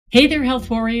Hey there, health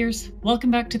warriors.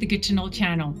 Welcome back to the Good to Know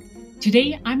channel.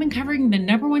 Today, I'm uncovering the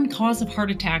 #1 cause of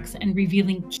heart attacks and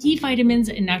revealing key vitamins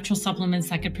and natural supplements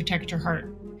that could protect your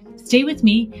heart. Stay with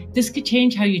me. This could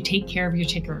change how you take care of your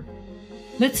ticker.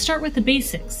 Let's start with the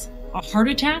basics. A heart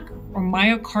attack, or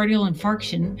myocardial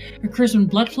infarction, occurs when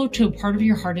blood flow to a part of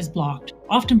your heart is blocked,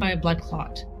 often by a blood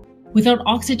clot. Without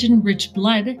oxygen-rich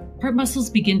blood, heart muscles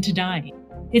begin to die.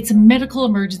 It's a medical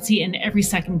emergency and every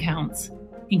second counts.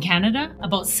 In Canada,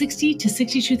 about 60 to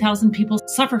 62,000 people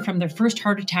suffer from their first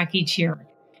heart attack each year.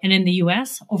 And in the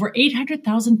US, over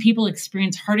 800,000 people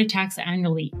experience heart attacks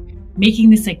annually, making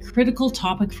this a critical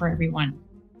topic for everyone.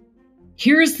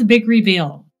 Here's the big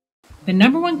reveal. The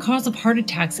 #1 cause of heart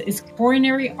attacks is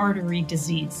coronary artery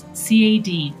disease,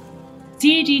 CAD.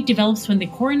 CAD develops when the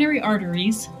coronary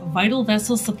arteries, vital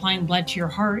vessels supplying blood to your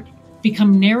heart,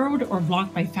 become narrowed or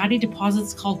blocked by fatty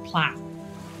deposits called plaque.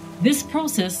 This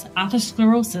process,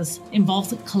 atherosclerosis,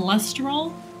 involves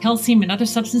cholesterol, calcium, and other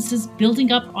substances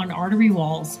building up on artery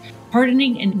walls,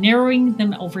 hardening and narrowing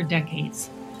them over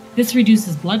decades. This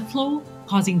reduces blood flow,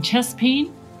 causing chest pain.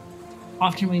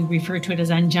 Often we refer to it as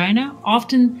angina,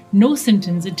 often no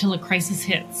symptoms until a crisis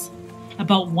hits.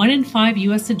 About 1 in 5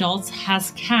 US adults has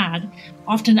CAD,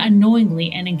 often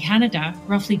unknowingly, and in Canada,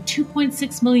 roughly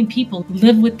 2.6 million people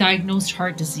live with diagnosed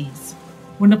heart disease.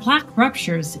 When a plaque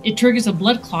ruptures, it triggers a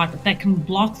blood clot that can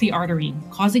block the artery,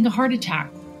 causing a heart attack.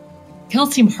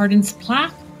 Calcium hardens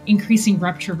plaque, increasing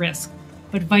rupture risk,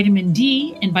 but vitamin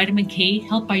D and vitamin K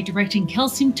help by directing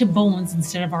calcium to bones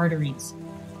instead of arteries.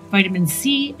 Vitamin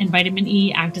C and vitamin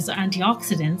E act as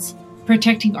antioxidants,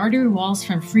 protecting artery walls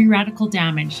from free radical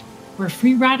damage, where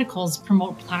free radicals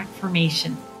promote plaque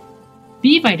formation.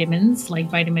 B vitamins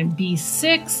like vitamin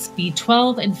B6,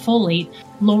 B12, and folate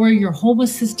lower your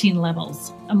homocysteine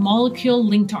levels, a molecule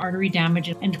linked to artery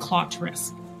damage and clot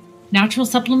risk. Natural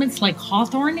supplements like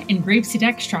hawthorn and grapeseed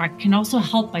extract can also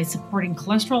help by supporting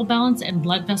cholesterol balance and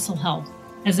blood vessel health,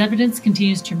 as evidence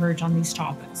continues to emerge on these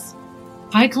topics.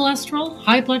 High cholesterol,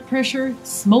 high blood pressure,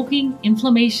 smoking,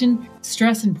 inflammation,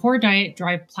 stress, and poor diet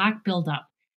drive plaque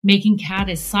buildup, making CAD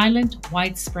a silent,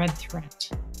 widespread threat.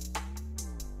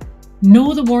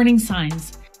 Know the warning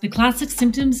signs. The classic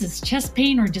symptoms is chest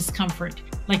pain or discomfort,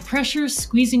 like pressure,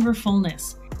 squeezing, or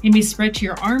fullness. It may spread to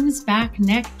your arms, back,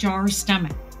 neck, jaw, or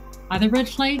stomach. Other red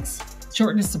flags: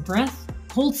 shortness of breath,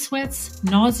 cold sweats,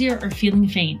 nausea, or feeling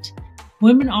faint.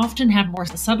 Women often have more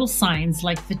subtle signs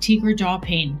like fatigue or jaw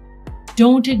pain.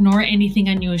 Don't ignore anything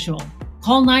unusual.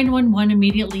 Call 911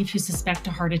 immediately if you suspect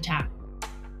a heart attack.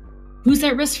 Who's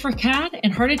at risk for CAD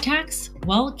and heart attacks?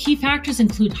 Well, key factors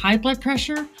include high blood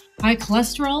pressure, high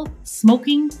cholesterol,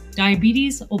 smoking,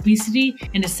 diabetes, obesity,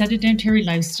 and a sedentary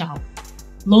lifestyle.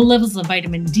 Low levels of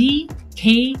vitamin D,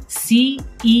 K, C,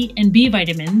 E, and B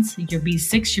vitamins, your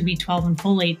B6, your B12, and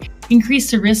folate, increase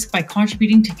the risk by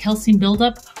contributing to calcium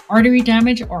buildup, artery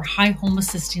damage, or high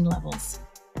homocysteine levels.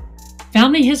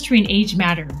 Family history and age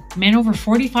matter. Men over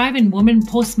 45 and women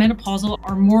postmenopausal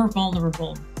are more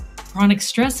vulnerable. Chronic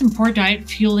stress and poor diet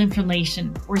fuel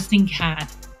inflammation, worsening CAD.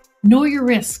 Know your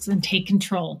risks and take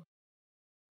control.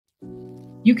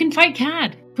 You can fight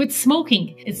CAD. Quit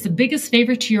smoking. It's the biggest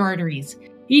favor to your arteries.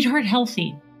 Eat heart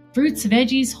healthy. Fruits,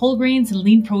 veggies, whole grains, and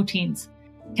lean proteins.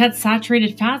 Cut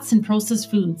saturated fats and processed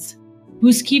foods.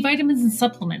 Boost key vitamins and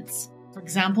supplements. For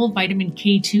example, vitamin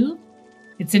K2.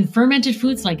 It's in fermented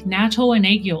foods like natto and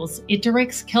egg yolks. It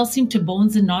directs calcium to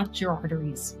bones and not your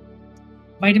arteries.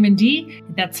 Vitamin D,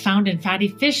 that's found in fatty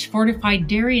fish, fortified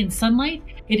dairy, and sunlight.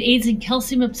 It aids in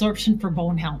calcium absorption for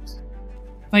bone health.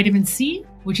 Vitamin C,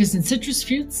 which is in citrus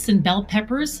fruits and bell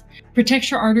peppers, protects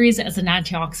your arteries as an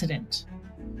antioxidant.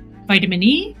 Vitamin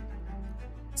E,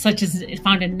 such as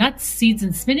found in nuts, seeds,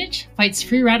 and spinach, fights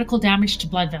free radical damage to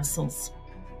blood vessels.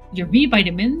 Your B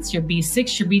vitamins, your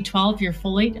B6, your B12, your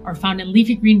folate, are found in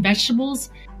leafy green vegetables,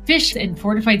 fish, and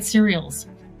fortified cereals.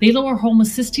 They lower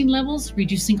homocysteine levels,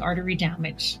 reducing artery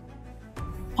damage.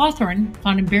 Hawthorn,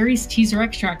 found in berries, teas, or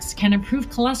extracts, can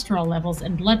improve cholesterol levels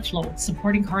and blood flow,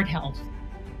 supporting heart health.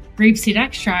 Grapeseed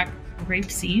extract, grape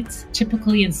seeds,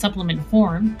 typically in supplement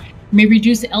form, may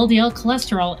reduce LDL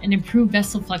cholesterol and improve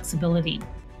vessel flexibility.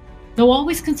 Though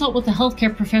always consult with a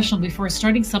healthcare professional before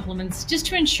starting supplements, just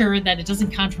to ensure that it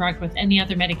doesn't counteract with any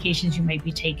other medications you might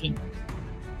be taking.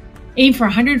 Aim for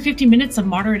 150 minutes of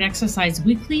moderate exercise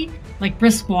weekly, like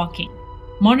brisk walking.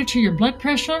 Monitor your blood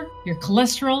pressure, your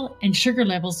cholesterol, and sugar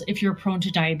levels if you're prone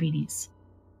to diabetes.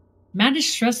 Manage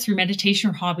stress through meditation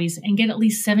or hobbies and get at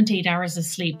least 7 to 8 hours of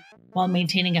sleep while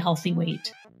maintaining a healthy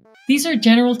weight. These are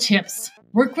general tips.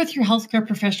 Work with your healthcare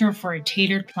professional for a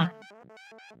tailored plan.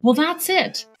 Well, that's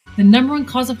it. The #1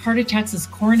 cause of heart attacks is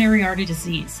coronary artery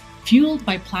disease. fueled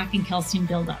by plaque and calcium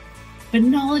buildup. But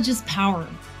knowledge is power.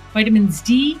 Vitamins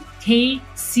D, K,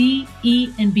 C,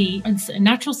 E, and B, and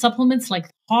natural supplements like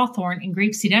hawthorn and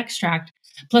grapeseed extract,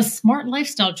 plus smart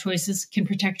lifestyle choices can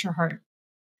protect your heart.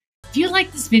 If you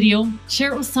like this video,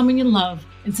 share it with someone you love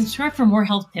and subscribe for more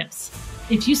health tips.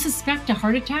 If you suspect a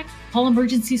heart attack, call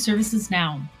emergency services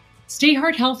now. Stay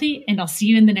heart healthy, and I'll see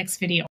you in the next video.